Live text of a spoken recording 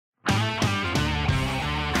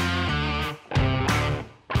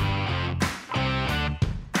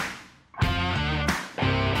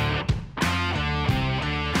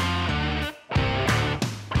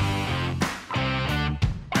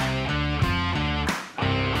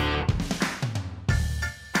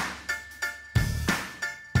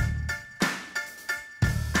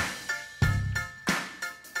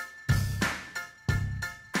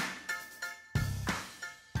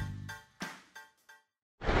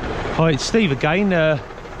Hi, it's Steve again.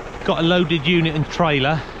 Got a loaded unit and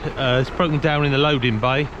trailer. It's broken down in the loading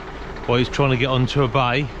bay while he's trying to get onto a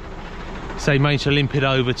bay. So he managed to limp it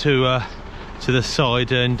over to the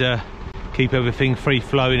side and keep everything free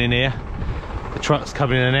flowing in here. The truck's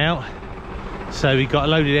coming in and out. So we got a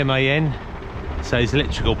loaded MAN. So there's an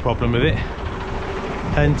electrical problem with it.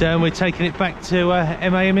 And we're taking it back to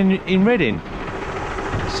MAM in Reading.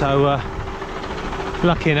 So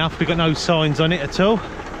lucky enough, we've got no signs on it at all.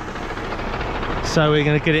 So we're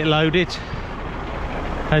going to get it loaded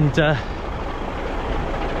and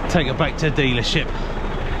take it back to the dealership.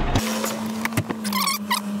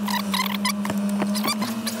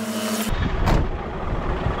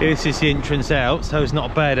 This is the entrance out, so it's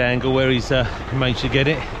not a bad angle where he's managed to get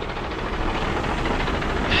it.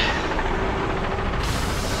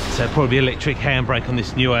 So probably electric handbrake on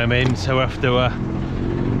this new MN, so we'll have to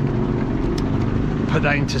put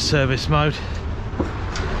that into service mode.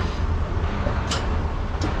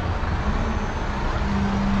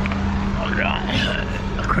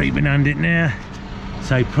 Creeping under it now,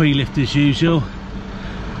 so pre-lift as usual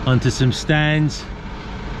onto some stands.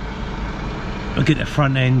 We'll get the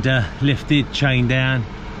front end lifted, chain down,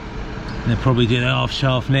 and they'll probably do the half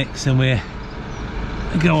shaft next, and we'll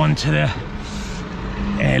go on to the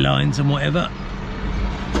airlines and whatever.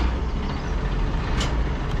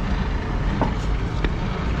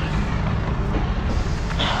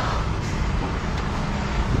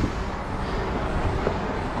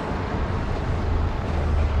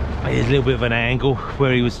 There's a little bit of an angle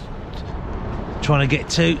where he was trying to get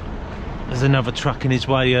to. There's another truck in his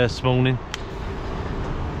way this morning.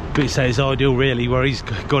 But it's ideal really where he's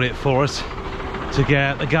got it for us to get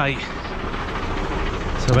out the gate.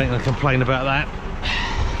 So I ain't gonna complain about that.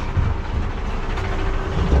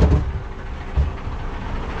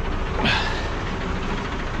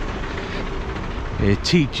 Yeah,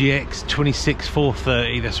 TGX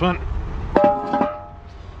 26430, this one.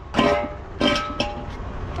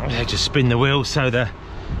 Just spin the wheel so the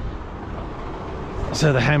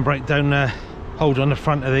handbrake don't hold on the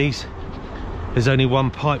front of these. There's only one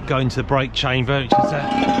pipe going to the brake chamber,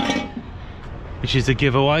 which is the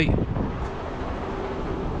giveaway.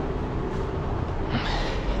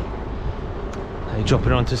 They're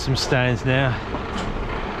dropping onto some stands now.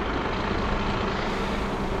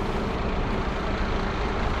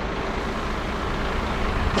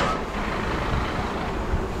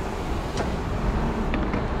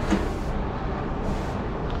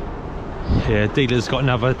 Yeah, dealer's got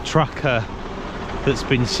another truck that's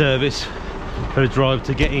been serviced for a drive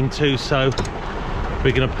to get into, so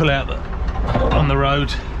we're going to pull out on the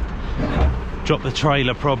road, drop the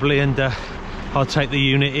trailer probably, and I'll take the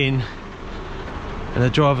unit in, and the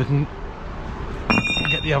driver can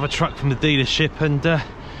get the other truck from the dealership and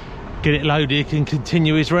get it loaded. He can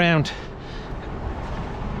continue his round.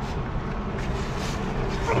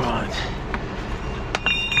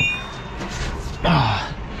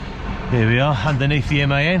 Here we are, underneath the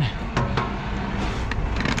MAN.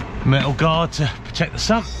 Metal guard to protect the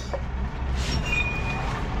sump.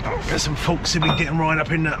 There's some forks if we get them right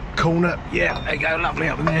up in that corner. Yeah, there you go, lovely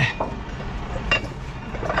up in there.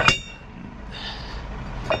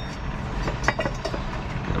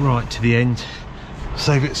 Get right to the end,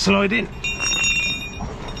 save it sliding.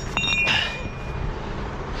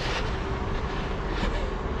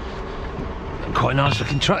 Quite a nice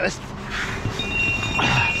looking truck. This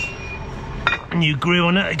new grill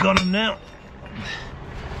on that, they got them now.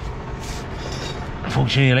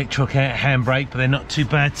 Unfortunately electric handbrake, but they're not too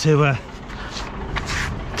bad to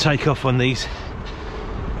take off on these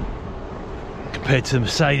compared to the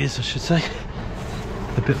Mercedes, I should say.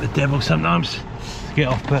 A bit of the devil sometimes to get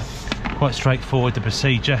off, but quite straightforward the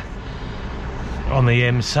procedure on the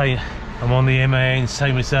M. Say I'm on the MAN,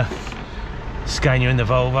 same as the Scania and the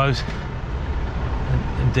Volvos,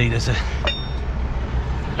 and dealers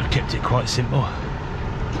I've kept it quite simple.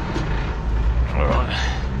 Alright.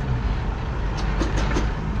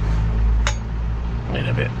 In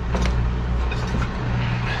a bit.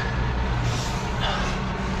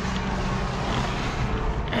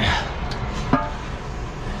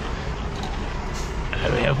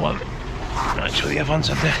 There we have one. Make sure the other one's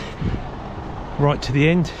up there. Right to the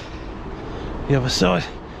end. The other side.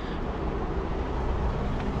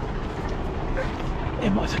 It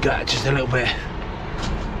might have to go out just a little bit.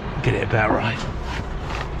 Get it about right.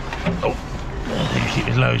 Oh, keep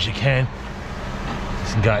it as low as you can.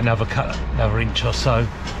 You can go another inch or so,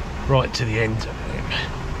 right to the end.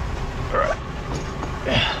 Right.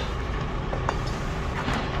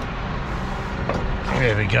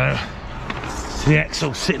 There we go. So the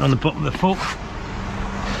axle sitting on the bottom of the fork.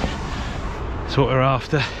 That's what we're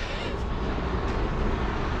after.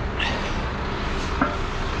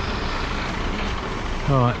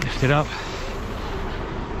 Alright, lift it up.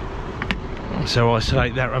 So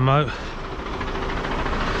isolate that remote.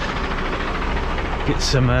 Get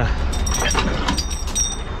some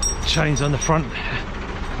chains on the front.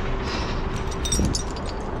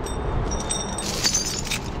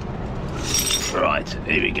 Right,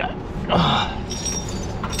 here we go.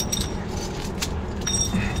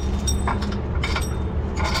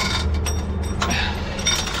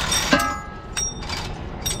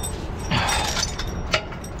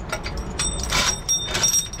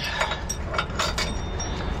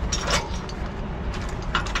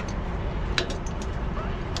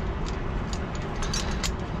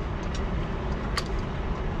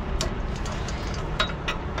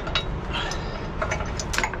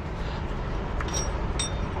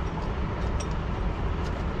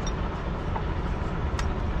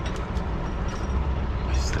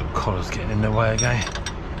 Collar's getting in the way again.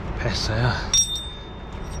 Pests they are.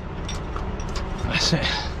 That's it.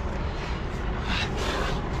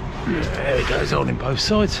 There it goes, holding both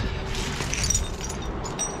sides.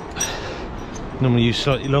 Normally use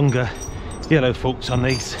slightly longer yellow forks on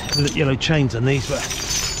these, yellow chains on these, but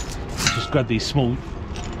just grab these small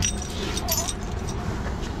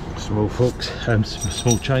forks,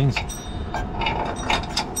 small chains.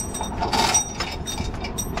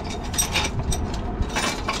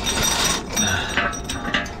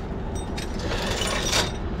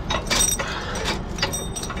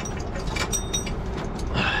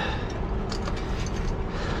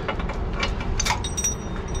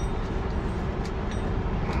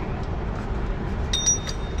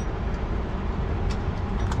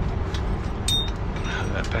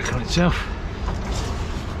 Back on itself.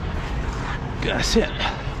 That's it.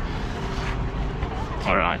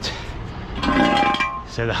 Alright.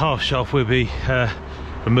 So the half shaft will be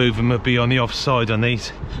removing, will be on the offside on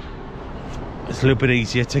these. It's a little bit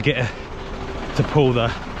easier to get to pull the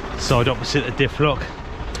side opposite the diff lock.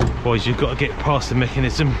 Otherwise you've got to get past the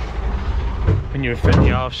mechanism when you fit the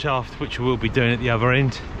half shaft, which we will be doing at the other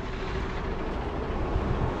end.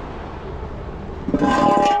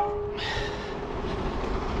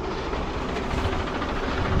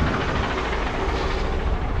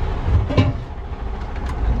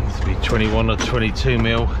 It needs to be 21 or 22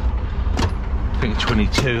 mil. I think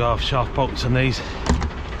 22 half shaft bolts on these.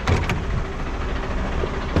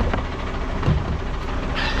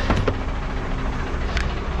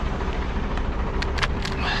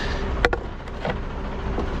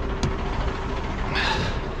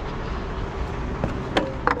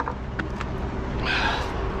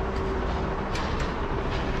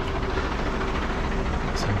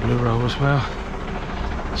 Blue roll as well.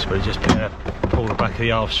 So we just pull the back of the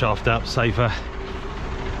half shaft up, safer.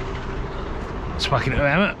 Swacking it with a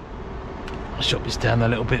hammer. Shop this down a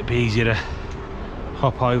little bit, be easier to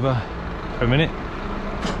hop over for a minute.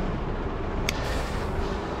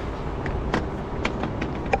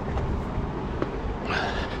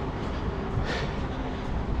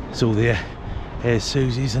 It's all the air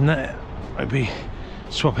Susies and that. I'll be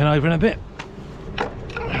swapping over in a bit.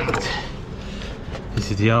 This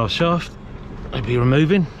is the half shaft. I'll be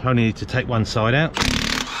removing. Only need to take one side out.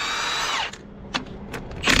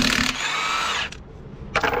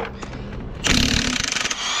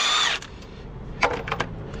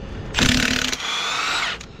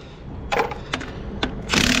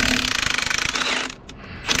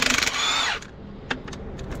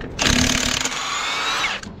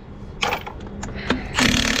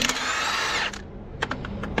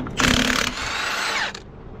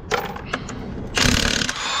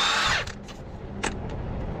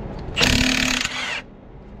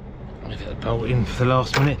 Bolt in for the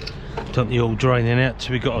last minute. Don't the oil draining out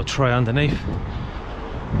till we got our tray underneath.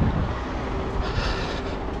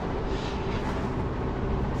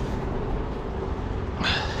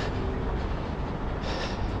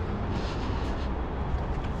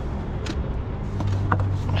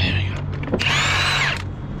 There we go.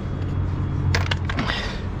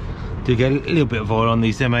 Do get a little bit of oil on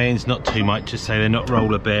these MANs, not too much, just so they're not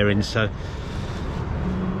roller bearings. So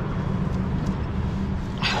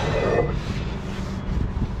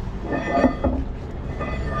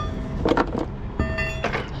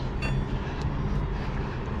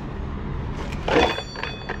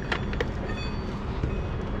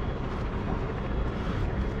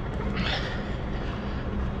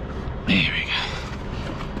there we go.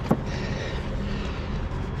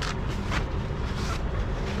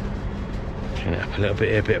 Turn it up a little bit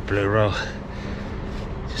here, a bit of blue roll.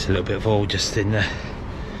 Just a little bit of oil just in there.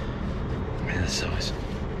 The size.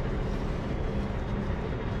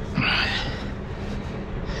 Right.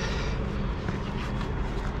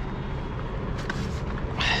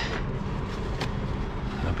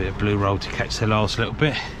 Bit of blue roll to catch the last little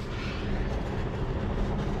bit.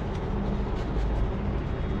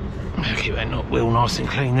 Keep that knot wheel nice and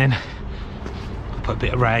clean then. Put a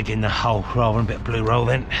bit of rag in the hole rather than a bit of blue roll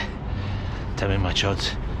then. Don't make much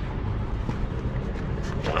odds.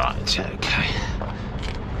 Right, okay.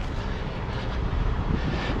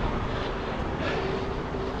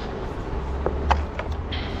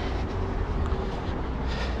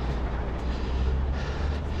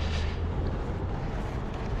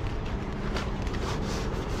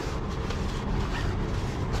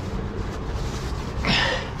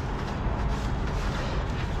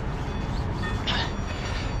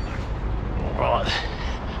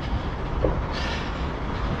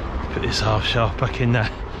 Put this half shaft back in there.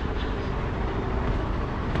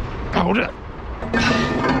 Hold it.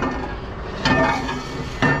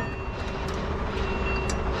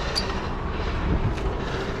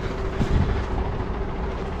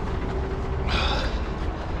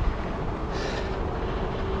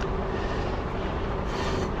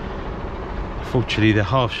 Fortunately, the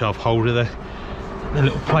half shaft holder, the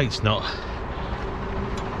little plate's not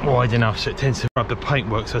wide enough, so it tends to rub the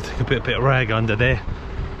paintwork, so I take a bit of rag under there.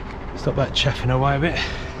 Stop that chaffing away a bit.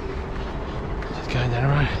 Just going down the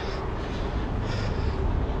road.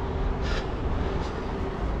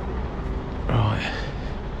 Right.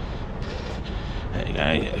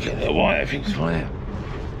 There you go. Get the white, everything's fine.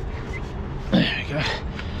 There we go.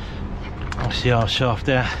 That's the half shaft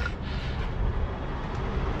there.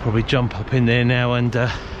 Probably jump up in there now and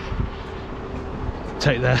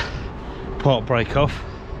take the part brake off.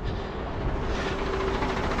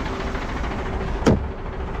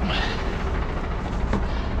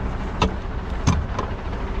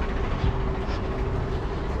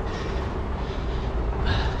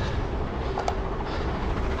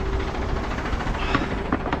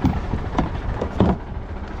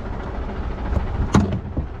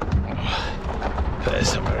 Put it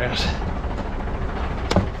somewhere else.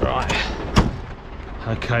 Right.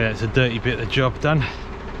 Okay, that's a dirty bit of the job done.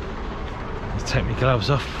 Let's take my gloves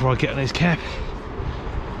off before I get on his cap.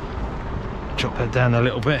 Chop that down a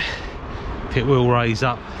little bit. It will raise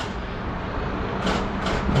up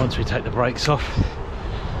once we take the brakes off.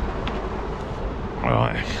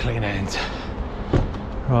 Right, clean hands.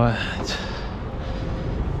 Right.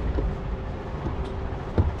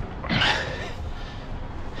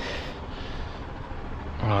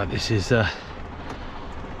 Right, this is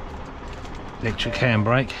electric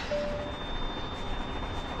handbrake.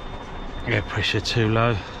 Air pressure too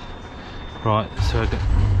low. Right, so we're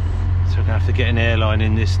gonna have to get an airline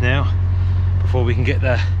in this now before we can get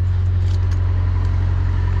the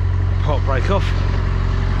pot brake off.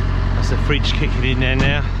 That's the fridge kicking in there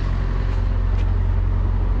now.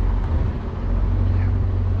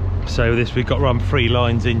 So this, we've got to run 3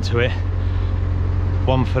 lines into it.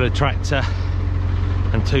 1 for the tractor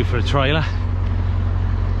and 2 for the trailer.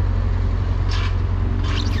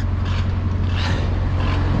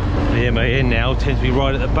 The MAN now tends to be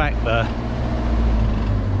right at the back there.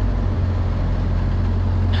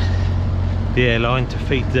 The airline to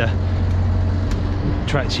feed the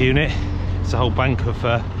tractor unit. It's a whole bank of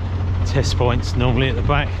test points normally at the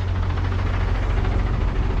back.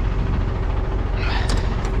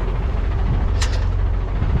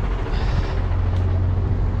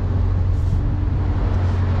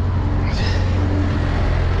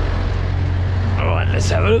 Alright, let's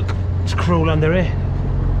have a look. Let's crawl under here.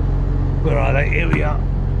 Where are they? Here we are.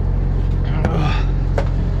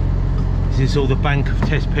 This is all the bank of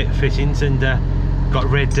test pit fittings, and got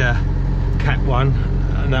red Cat 1,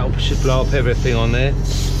 and that should blow up everything on there.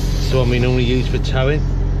 It's the one we normally use for towing.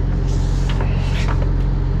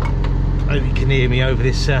 I hope you can hear me over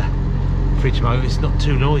this fridge motor. It's not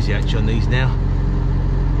too noisy actually on these now.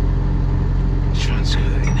 Let's try and screw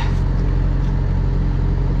that in.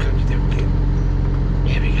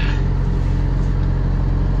 Here we go.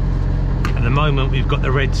 At the moment we've got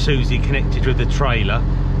the red Susie connected with the trailer,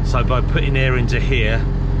 so by putting air into here,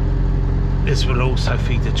 this will also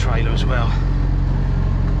feed the trailer as well.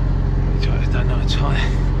 I don't know it's high.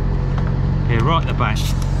 Here, right at the back,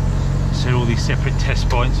 so all these separate test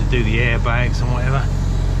points to do the airbags and whatever.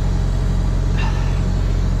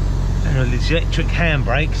 And these electric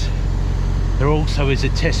handbrakes, there also is a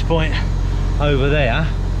test point over there.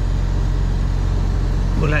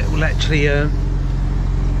 We'll actually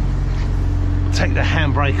take the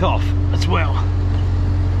handbrake off as well.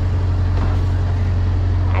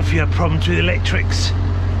 If you have problems with electrics,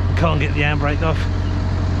 you can't get the handbrake off.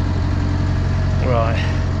 Right,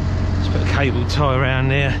 let's put a cable tie around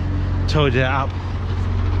there, tidy it up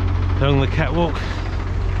along the catwalk.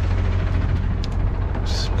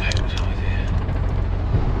 Some cable tie there.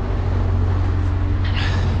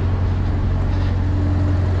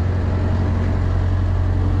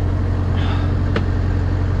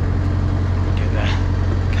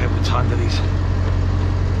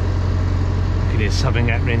 there's something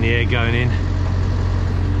happening here going in.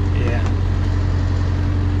 Yeah,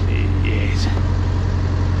 it is.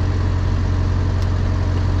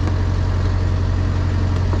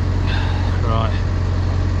 Right.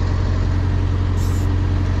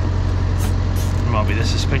 Might be the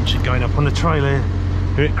suspension going up on the trailer.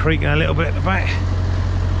 Hear it creaking a little bit at the back.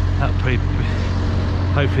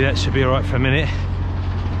 Hopefully that should be alright for a minute.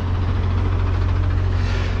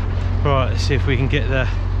 Right, let's see if we can get the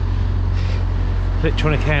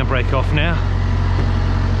electronic handbrake off now.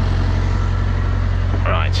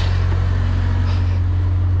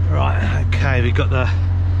 Right, okay, we've got the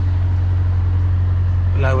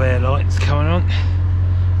low air lights coming on,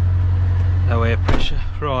 low air pressure.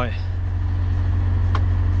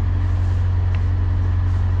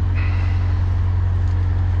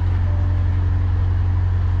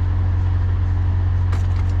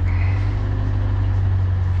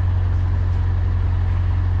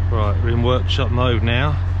 Right, we're in workshop mode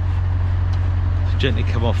now. Gently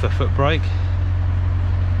come off the foot brake.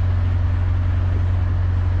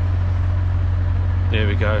 There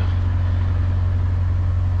we go.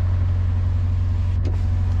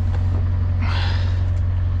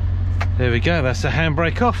 There we go, that's the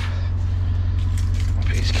handbrake off.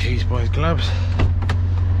 Put his keys by his gloves.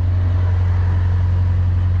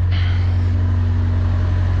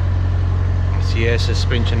 It's the air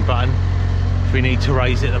suspension button. If we need to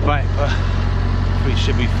raise it at the back, but we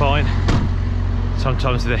should be fine.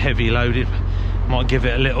 Sometimes they're heavy loaded, might give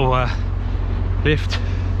it a little lift.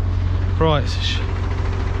 Right,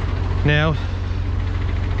 now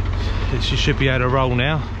it should be able to roll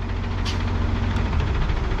now.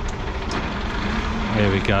 There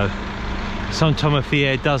we go. Sometimes if the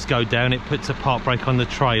air does go down, it puts a park brake on the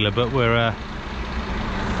trailer, but we're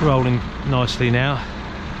rolling nicely now.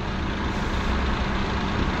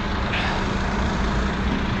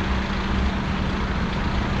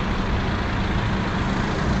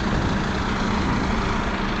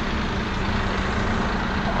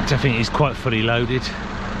 I think he's quite fully loaded.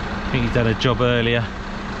 I think he's done a job earlier,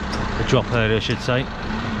 a drop earlier I should say.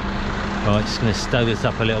 Right, just going to stow this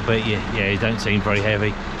up a little bit. Yeah, it don't seem very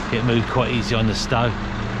heavy. It moved quite easy on the stow.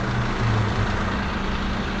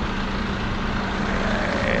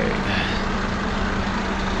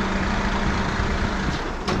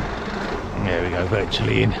 There we go,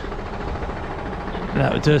 virtually in.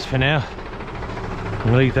 That would do us for now.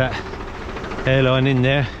 We'll leave that airline in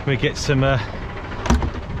there. We get some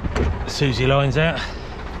Susie lines out.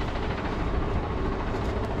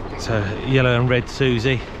 So yellow and red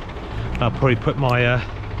Susie. I'll probably put my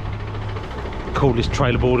cordless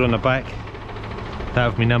trailer board on the back. That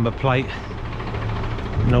with my number plate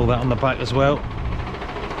and all that on the back as well.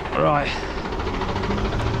 Right,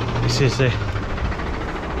 this is the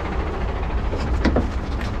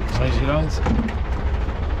Susie lines.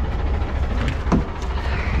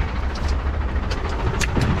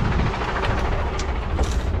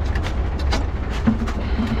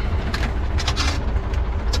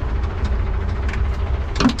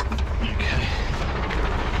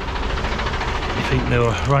 They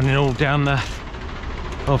were running all down the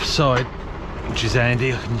offside, which is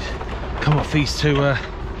handy. I can come off these two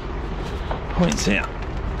points here.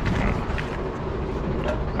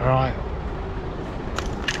 Alright,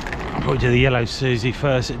 I'll probably do the yellow Susie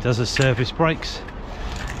first. It does the surface brakes.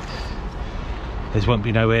 There won't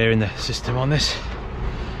be no air in the system on this.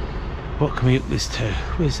 What can we hook this to?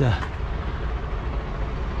 Where's the...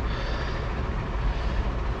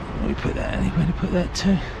 Where do we put that? Anywhere to put that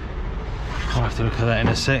to? I'll have to look at that in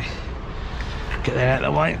a sec. Get that out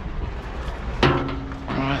of the way.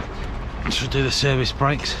 Alright, let's do the service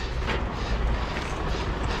brakes.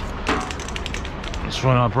 Let's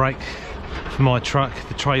run our brake for my truck,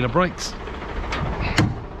 the trailer brakes.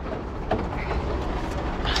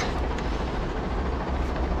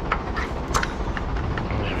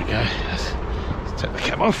 There we go. Let's take the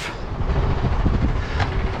cap off.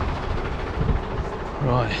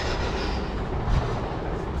 Right.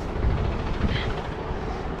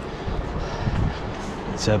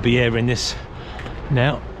 So be air in this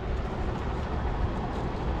now.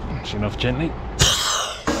 Turn off gently.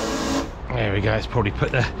 There we go. It's probably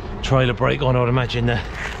put the trailer brake on. I would imagine I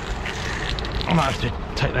might have to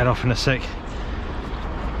take that off in a sec.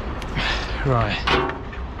 Right.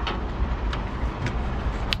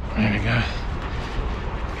 There we go.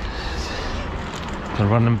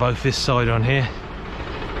 Gonna run them both this side on here.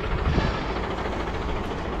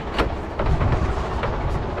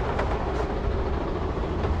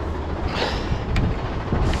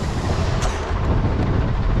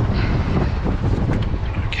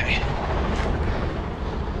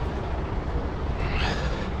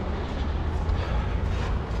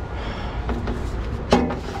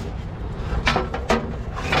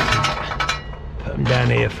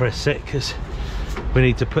 for a sec because we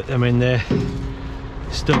need to put them in their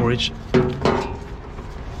storage.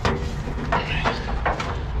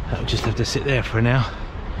 That'll just have to sit there for now.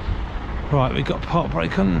 Right, we've got park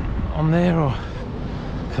brake on there, or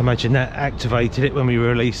I can imagine that activated it when we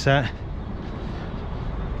released that.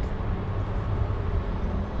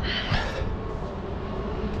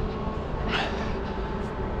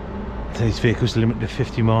 These vehicles are limited to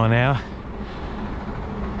 50 miles an hour.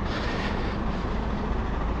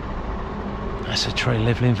 That's a trail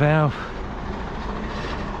levelling valve.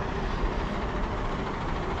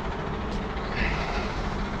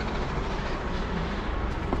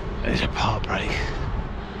 There's a park brake.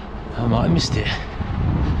 I might have missed it.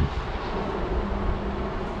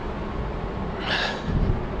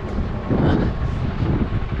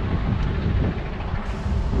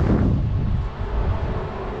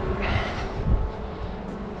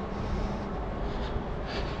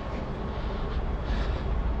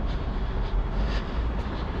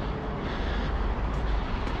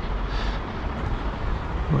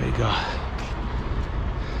 Where you go?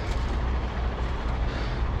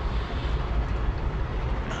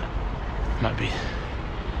 Might be.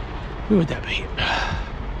 Where would that be?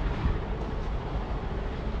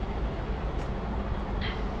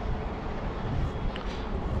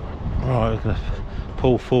 Right, we're going to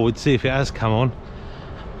pull forward, see if it has come on,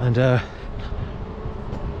 and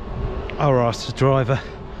I'll ask the driver.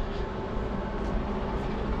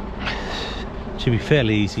 Should be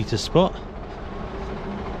fairly easy to spot.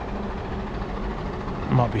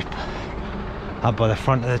 Might be up by the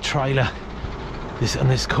front of the trailer, this on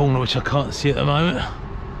this corner, which I can't see at the moment.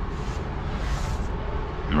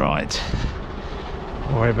 Right,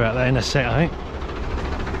 I'll worry about that in a sec. I think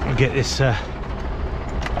I'll get this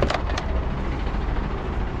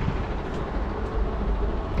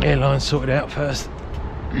airline sorted out first.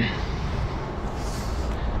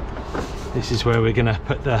 This is where we're going to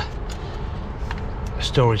put the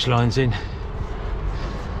storage lines in.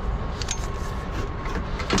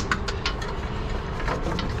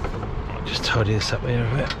 Tidy this up here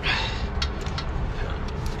a bit.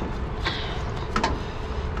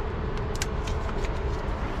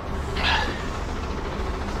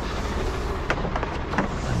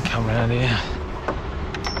 And come around here.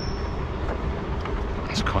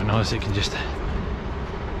 It's quite nice, it can just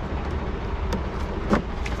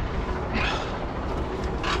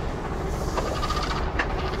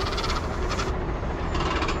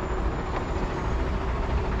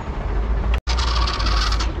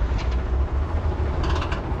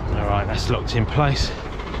locked in place.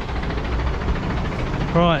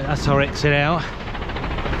 Right, that's our exit out.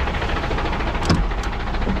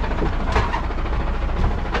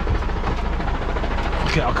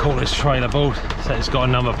 Okay, I'll call this trailer board, so it's got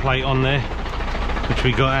a number plate on there, which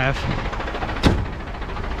we got to have.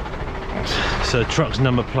 So the truck's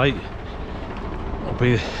number plate will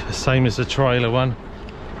be the same as the trailer one.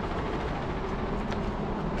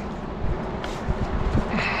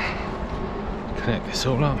 Connect this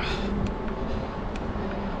all up.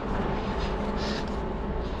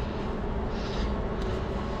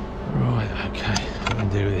 Okay, what can I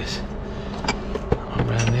do with this?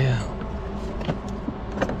 Around here.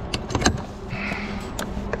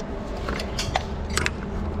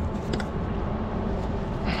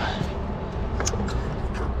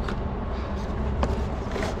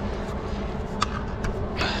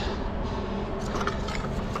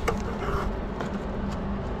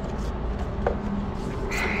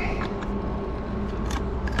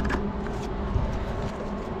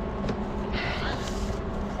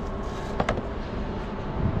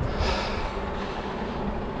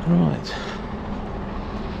 Right.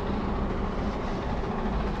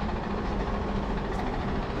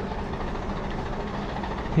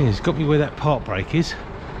 Yeah, it's got me where that park brake is.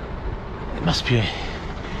 It must be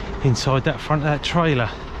inside that front of that trailer.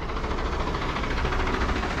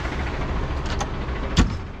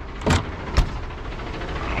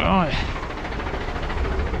 Right.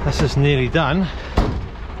 That's just nearly done.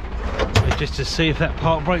 Just to see if that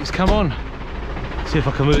park brake's come on. See if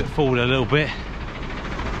I can move it forward a little bit.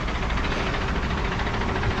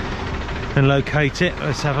 And locate it.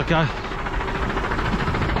 Let's have a go.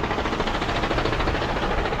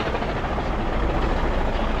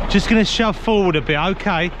 Just going to shove forward a bit,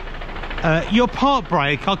 okay. Your park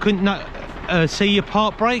brake, I couldn't see your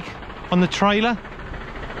park brake on the trailer.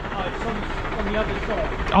 Oh, it's on the other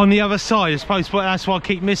side. On the other side, I suppose, but that's why I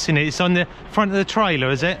keep missing it. It's on the front of the trailer,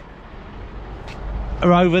 is it?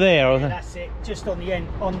 Or over there? Yeah, that's it, just on the end,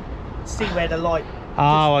 see where the light.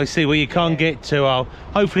 Oh, I see, well you can't get to. Oh,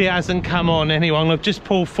 hopefully it hasn't come on. Anyway, I'll just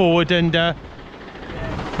pull forward and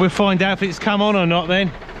we'll find out if it's come on or not then.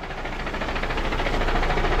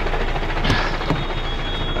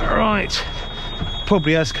 Right,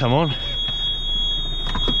 probably has come on.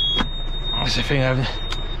 That's the thing.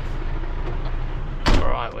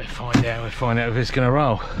 Right, we'll find out if it's going to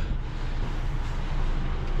roll.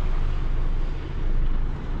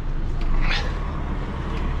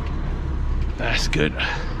 That's good.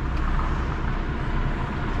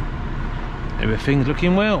 Everything's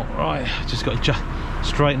looking well. Right, just got to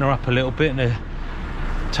straighten her up a little bit and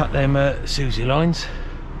tuck them Susie lines.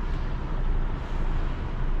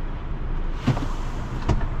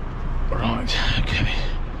 Right, okay.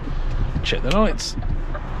 Check the lights.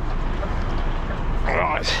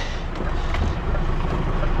 Right.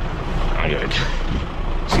 Good.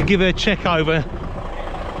 Just gonna give her a check over.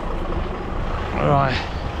 Right.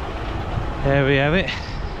 There we have it.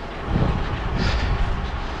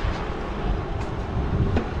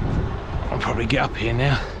 I'll probably get up here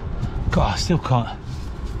now. God, I still can't.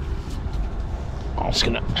 I'm just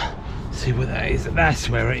gonna see where that is. That's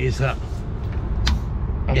where it is. That.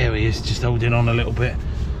 There he is, just holding on a little bit.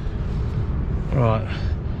 Right.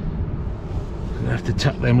 I'm gonna have to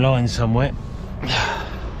tuck them lines somewhere.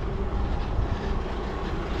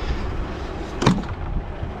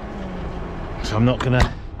 So I'm not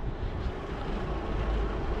gonna.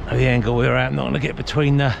 The angle we're at, I'm not going to get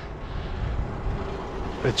between the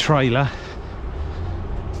trailer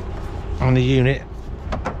and the unit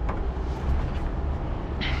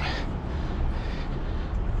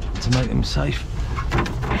to make them safe.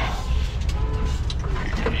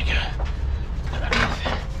 There we go.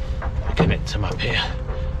 Connect them up here.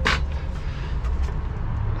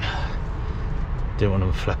 Don't want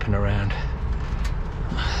them flapping around.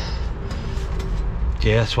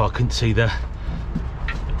 Yeah, that's why I couldn't see the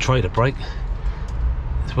trailer brake.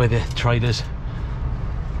 It's where the trailers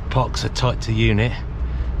parks are tight to the unit,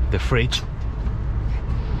 the fridge.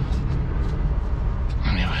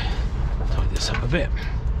 Anyway, tighten this up a bit.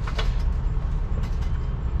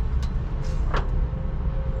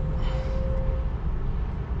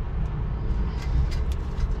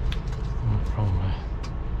 Wrong way.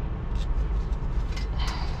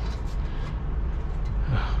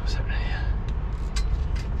 Oh, what's happening here?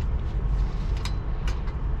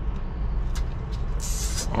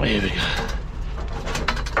 Oh, here we go.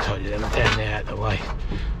 Tighten them down there out of the way.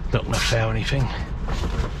 Not gonna foul anything.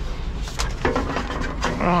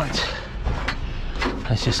 Right.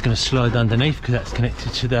 That's just gonna slide underneath because that's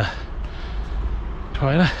connected to the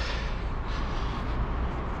trailer.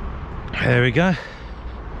 There we go.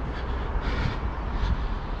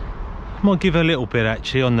 Might give a little bit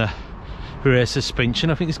actually on the rear suspension.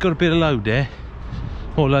 I think it's got a bit of load there.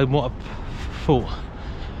 More load than what I thought.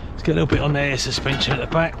 Let's get a little bit on the air suspension at the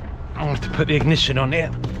back. I'll have to put the ignition on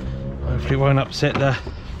here. Hopefully it won't upset the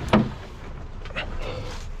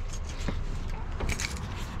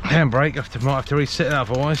handbrake. Might have to reset it,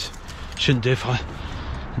 otherwise shouldn't do if I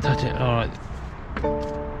touch it. All right.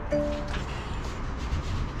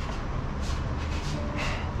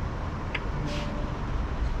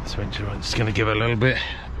 Suspension, I'm just going to give it a little bit.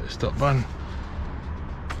 Stop button.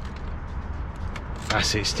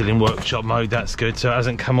 That's it, still in workshop mode. That's good. So it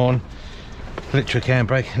hasn't come on. Electric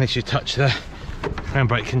handbrake unless you touch the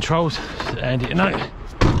handbrake controls. And you know.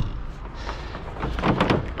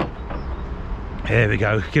 There we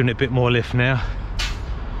go. Giving it a bit more lift now.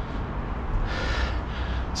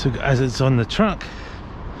 So we've got hazards on the truck.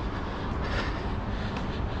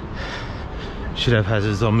 Should have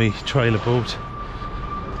hazards on me trailer board.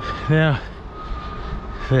 Now,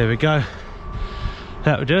 there we go.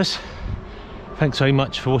 That will do us. Thanks very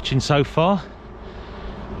much for watching so far.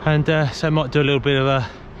 And so I might do a little bit of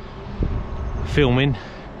filming.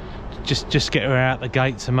 Just get her out the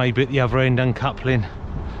gates and maybe at the other end uncoupling.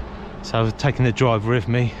 So I've taken the driver with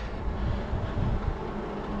me.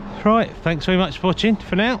 Right, thanks very much for watching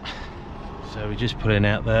for now. So we're just pulling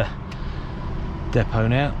out the depot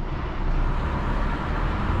now.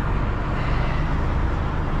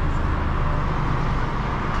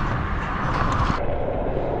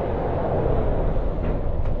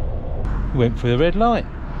 Went through the red light.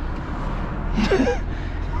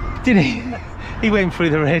 Didn't he? He went through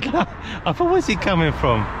the red light. I thought, where's he coming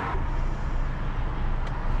from?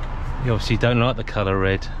 You obviously don't like the colour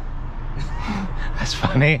red. That's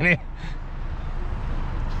funny, isn't it?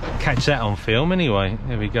 Catch that on film anyway.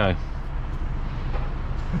 There we go.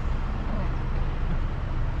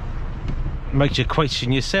 Makes you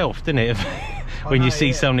question yourself, doesn't it? When you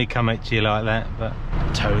see somebody come at you like that. But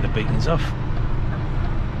toe the beacons off.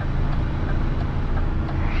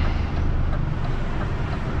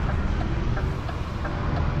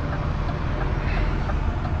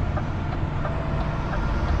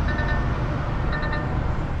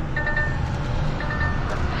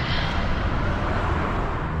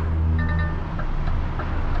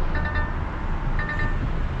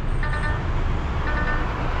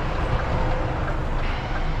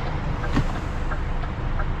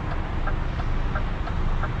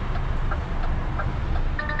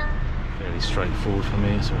 straightforward for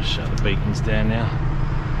me, so I'll shut the beacons down now.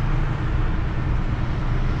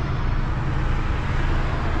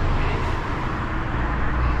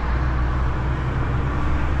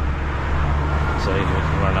 So we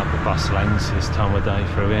can run up the bus lanes this time of day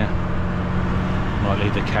through here. Might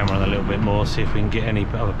leave the camera on a little bit more, see if we can get any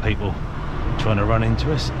other people trying to run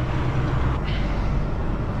into us.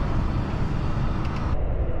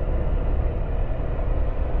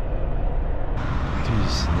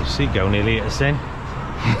 Jeez, the seagull nearly hit us then.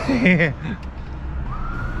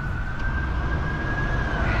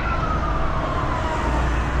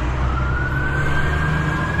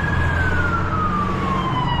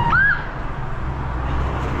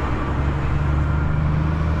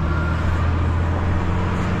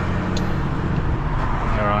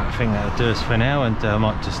 I think that'll do us for now, and I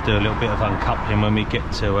might just do a little bit of uncoupling when we get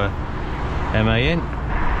to MAN.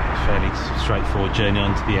 Fairly straightforward journey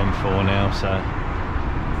onto the M4 now, so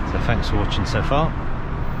thanks for watching so far.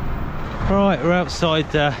 Right, we're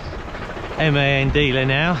outside MAN dealer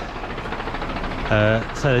now.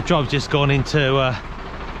 So the drive's just gone into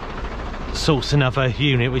source another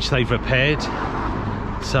unit which they've repaired.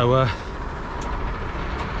 So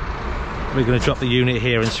we're going to drop the unit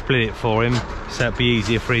here and split it for him, so it'll be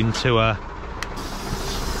easier for him to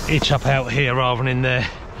hitch up out here rather than in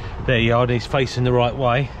their yard. He's facing the right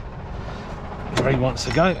way where he wants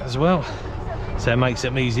to go as well, so it makes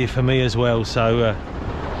it easier for me as well, so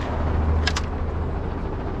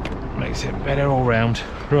makes it better all round.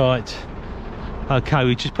 Right, okay,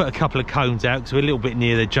 we just put a couple of cones out because we're a little bit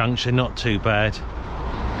near the junction, not too bad.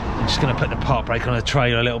 I'm just going to put the park brake on the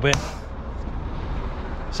trailer a little bit.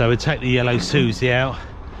 So we'll take the yellow Susie out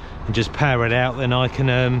and just power it out, then I can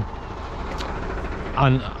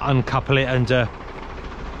uncouple it and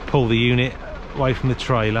pull the unit away from the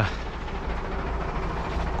trailer.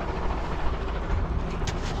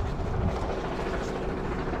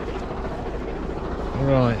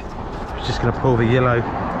 Right, just going to pull the yellow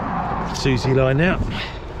Susie line out.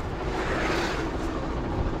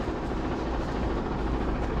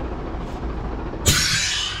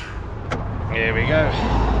 Here we go.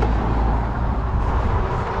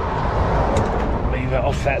 Leave it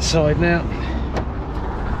off that side now.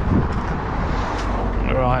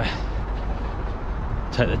 Right,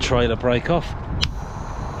 take the trailer brake off.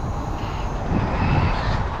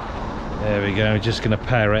 There we go, just going to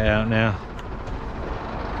power it out now.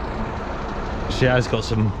 See, it has got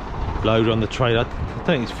some load on the trailer. I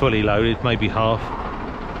think it's fully loaded, maybe half.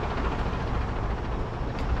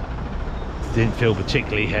 Didn't feel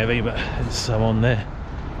particularly heavy, but there's some on there.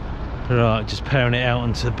 Right, just powering it out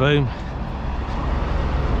onto the boom.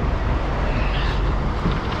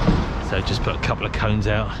 So just put a couple of cones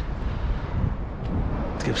out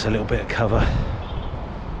to give us a little bit of cover.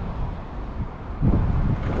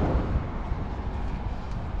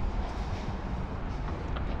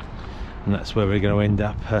 And that's where we're going to end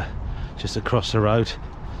up, just across the road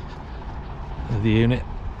of the unit.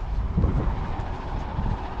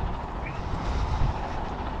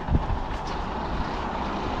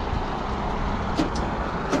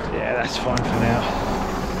 That's fine for now.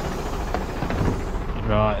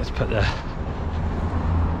 Right, let's put the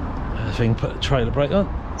put the trailer brake on.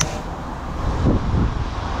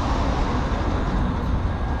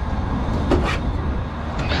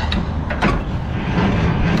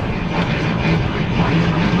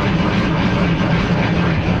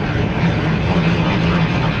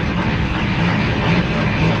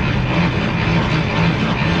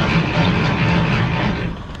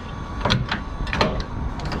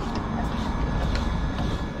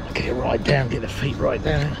 Right down, get the feet right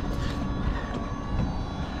down.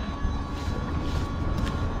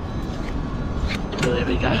 There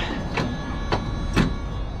we go.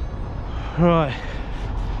 Right,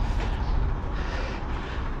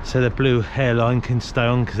 so the blue hairline can stay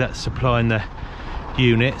on because that's supplying the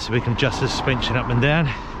unit, so we can adjust the suspension up and down.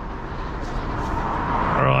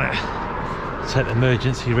 Right, take the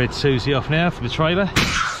emergency red Susie off now for the trailer.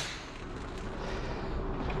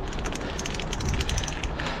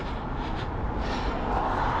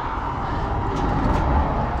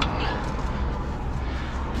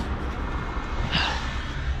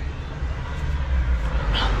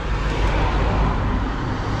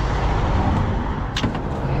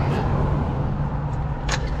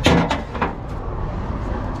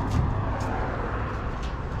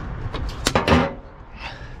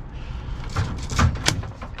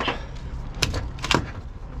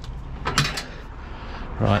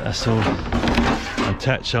 Right, that's all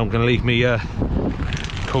attached, so I'm going to leave me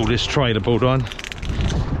pull this trailer board on.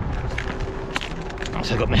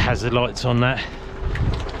 So I've got my hazard lights on that,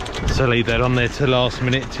 so So leave that on there to the last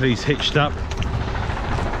minute till he's hitched up.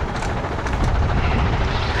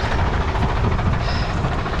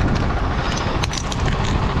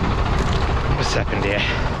 What's happened here?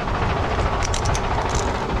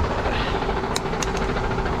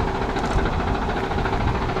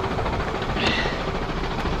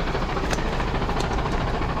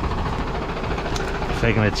 If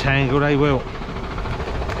they're going to tangle, they will.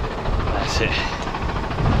 That's it.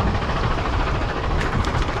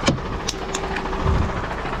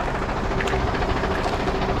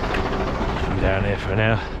 Down here for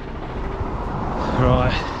now.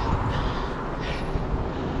 Right.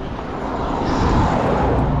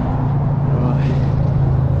 Right.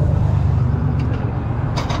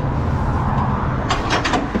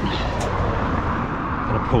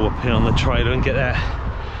 Gonna pull a pin on the trailer and get that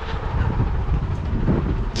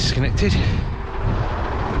disconnected.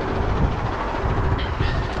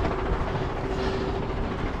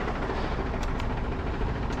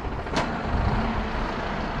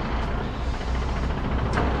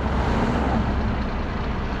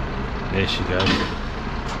 There she goes.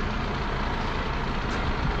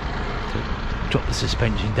 Drop the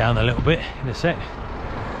suspension down a little bit in a sec.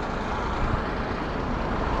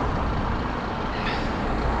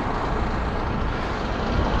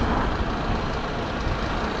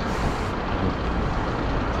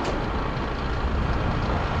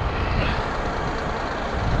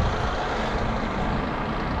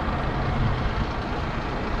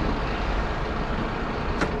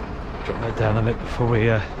 Drop that down a bit before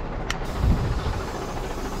we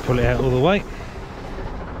pull it out all the way. Put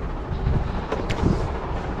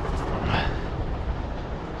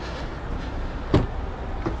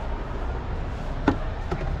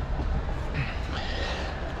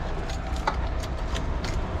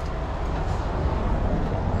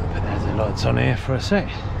the headlights on here for a sec.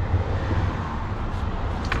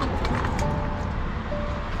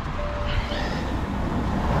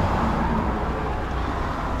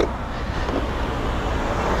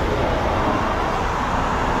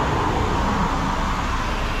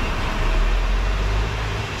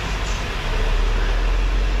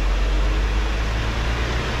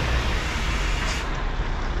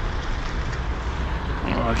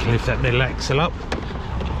 I can lift that middle axle up.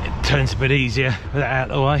 It turns a bit easier with that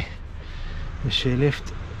out of the way. The shear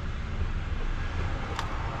lift.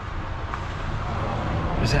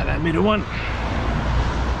 Is that middle one?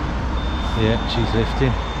 Yeah, she's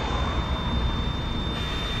lifting.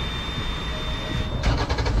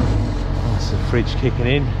 That's the fridge kicking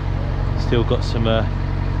in. Still got some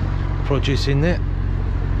produce in there.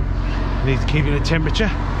 Need to keep it at temperature.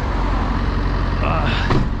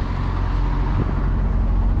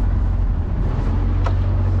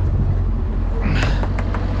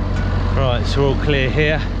 Right, so we're all clear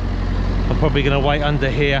here. I'm probably going to wait under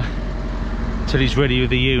here till he's ready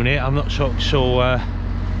with the unit. I'm not sure where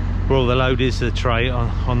all the load is to the tray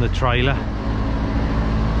on the trailer.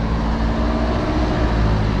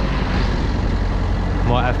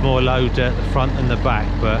 Might have more load at the front and the back,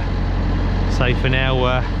 but say for now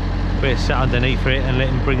we're sat underneath it and let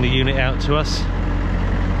him bring the unit out to us,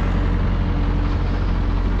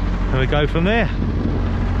 and we go from there.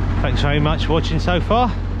 Thanks very much for watching so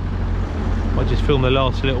far. I'll just film the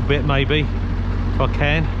last little bit maybe if I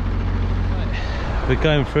can. We're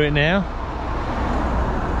going through it now,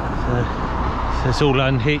 so it's all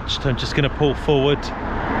unhitched. I'm just going to pull forward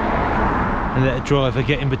and let the driver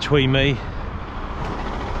get in between me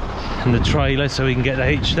and the trailer so we can get that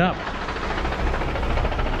hitched up.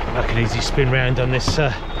 I can easily spin round on this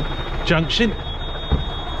junction.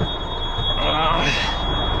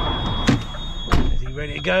 Is he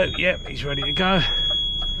ready to go? Yep, he's ready to go.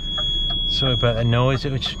 Sorry about the noise. The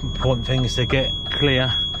important thing is to get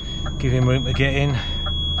clear, give him room to get in.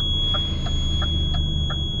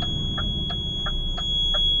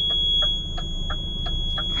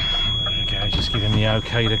 There we go, just give him the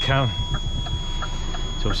okay to come.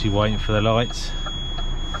 He's obviously waiting for the lights.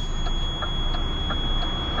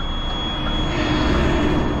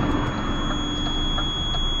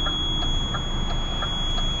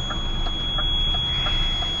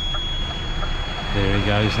 There he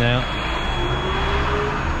goes now.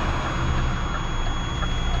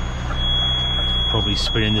 Probably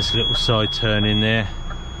spinning this little side turn in there.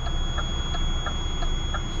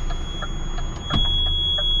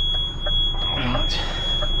 Right.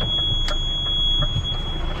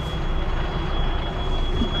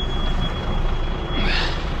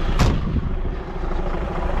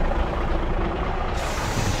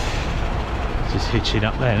 Just hitching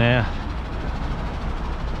up there now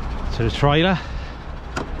to the trailer.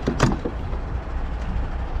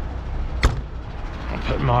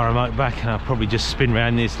 my remote back, and I'll probably just spin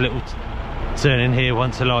around this little turn in here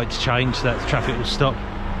once the lights change, so that the traffic will stop,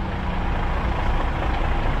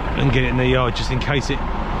 and get it in the yard just in case it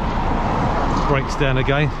breaks down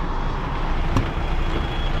again.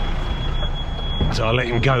 So I'll let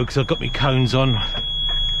him go because I've got my cones on.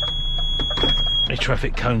 My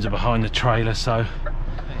traffic cones are behind the trailer, so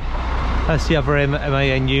that's the other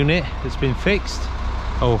MAN unit that's been fixed.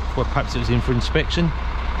 Or well, perhaps it was in for inspection,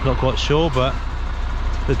 not quite sure, but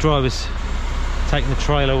the driver's taking the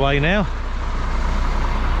trailer away now.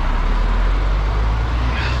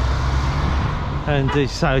 And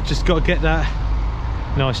so just got to get that,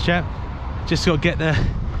 nice chap, just got to get the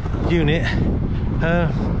unit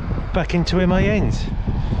back into MANs.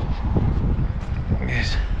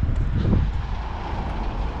 Yes.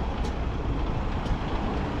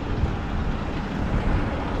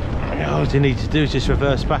 All you need to do is just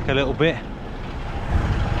reverse back a little bit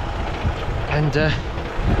and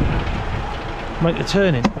make the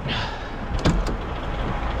turning.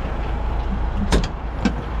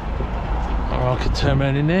 Or I could turn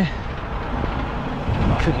around in there.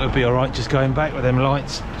 I think we'll be alright just going back with them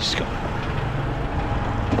lights. Just got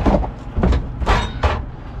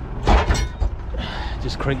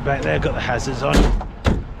just creep back there, got the hazards on.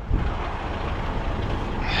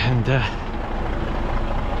 And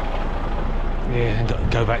yeah, and don't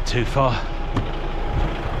go back too far.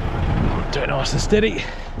 Do it nice and steady.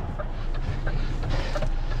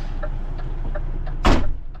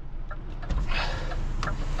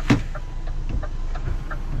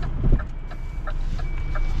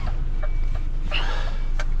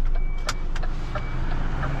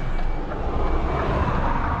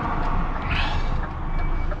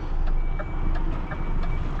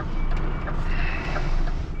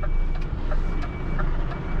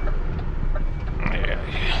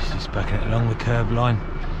 Backing it along the curb line.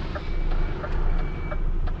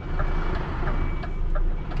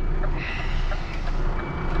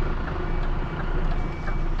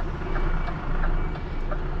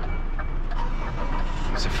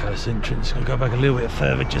 It's the first entrance. I'll go back a little bit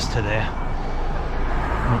further just to there.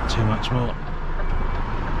 Not too much more.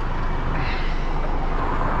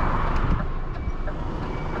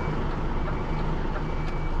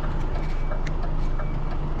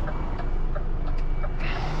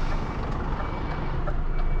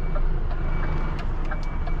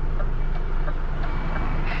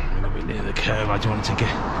 Near the curb, I just wanted to get,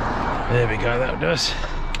 there we go, that does.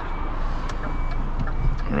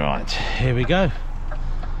 Right, here we go.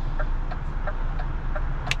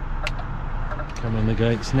 Come on the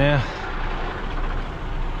gates now.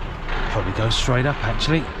 Probably go straight up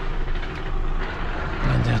actually.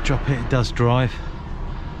 And drop it, it does drive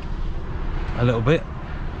a little bit.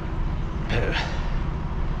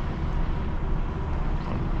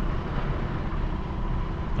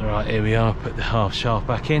 Right, here we are, put the half shaft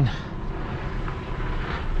back in.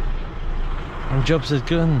 And jobs are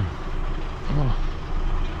done. Oh.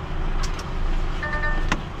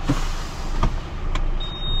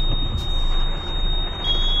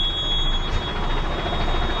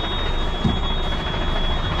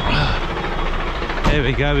 There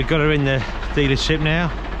we go, we've got her in the dealership now.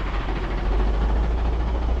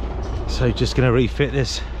 So just going to refit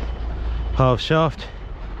this half shaft.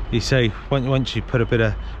 You see, once you put a bit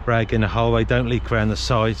of rag in the hole, they don't leak around the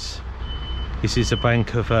sides. This is a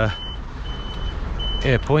bank of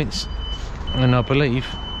air points, and I believe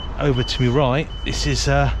over to my right this is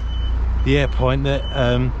the air point that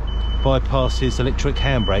bypasses electric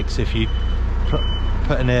handbrakes. If you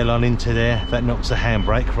put an airline into there, that knocks the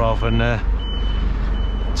handbrake rather than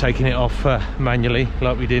taking it off manually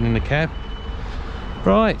like we did in the cab.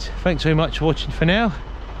 Right, thanks very much for watching for now.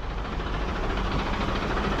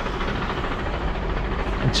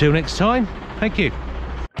 Until next time, thank you.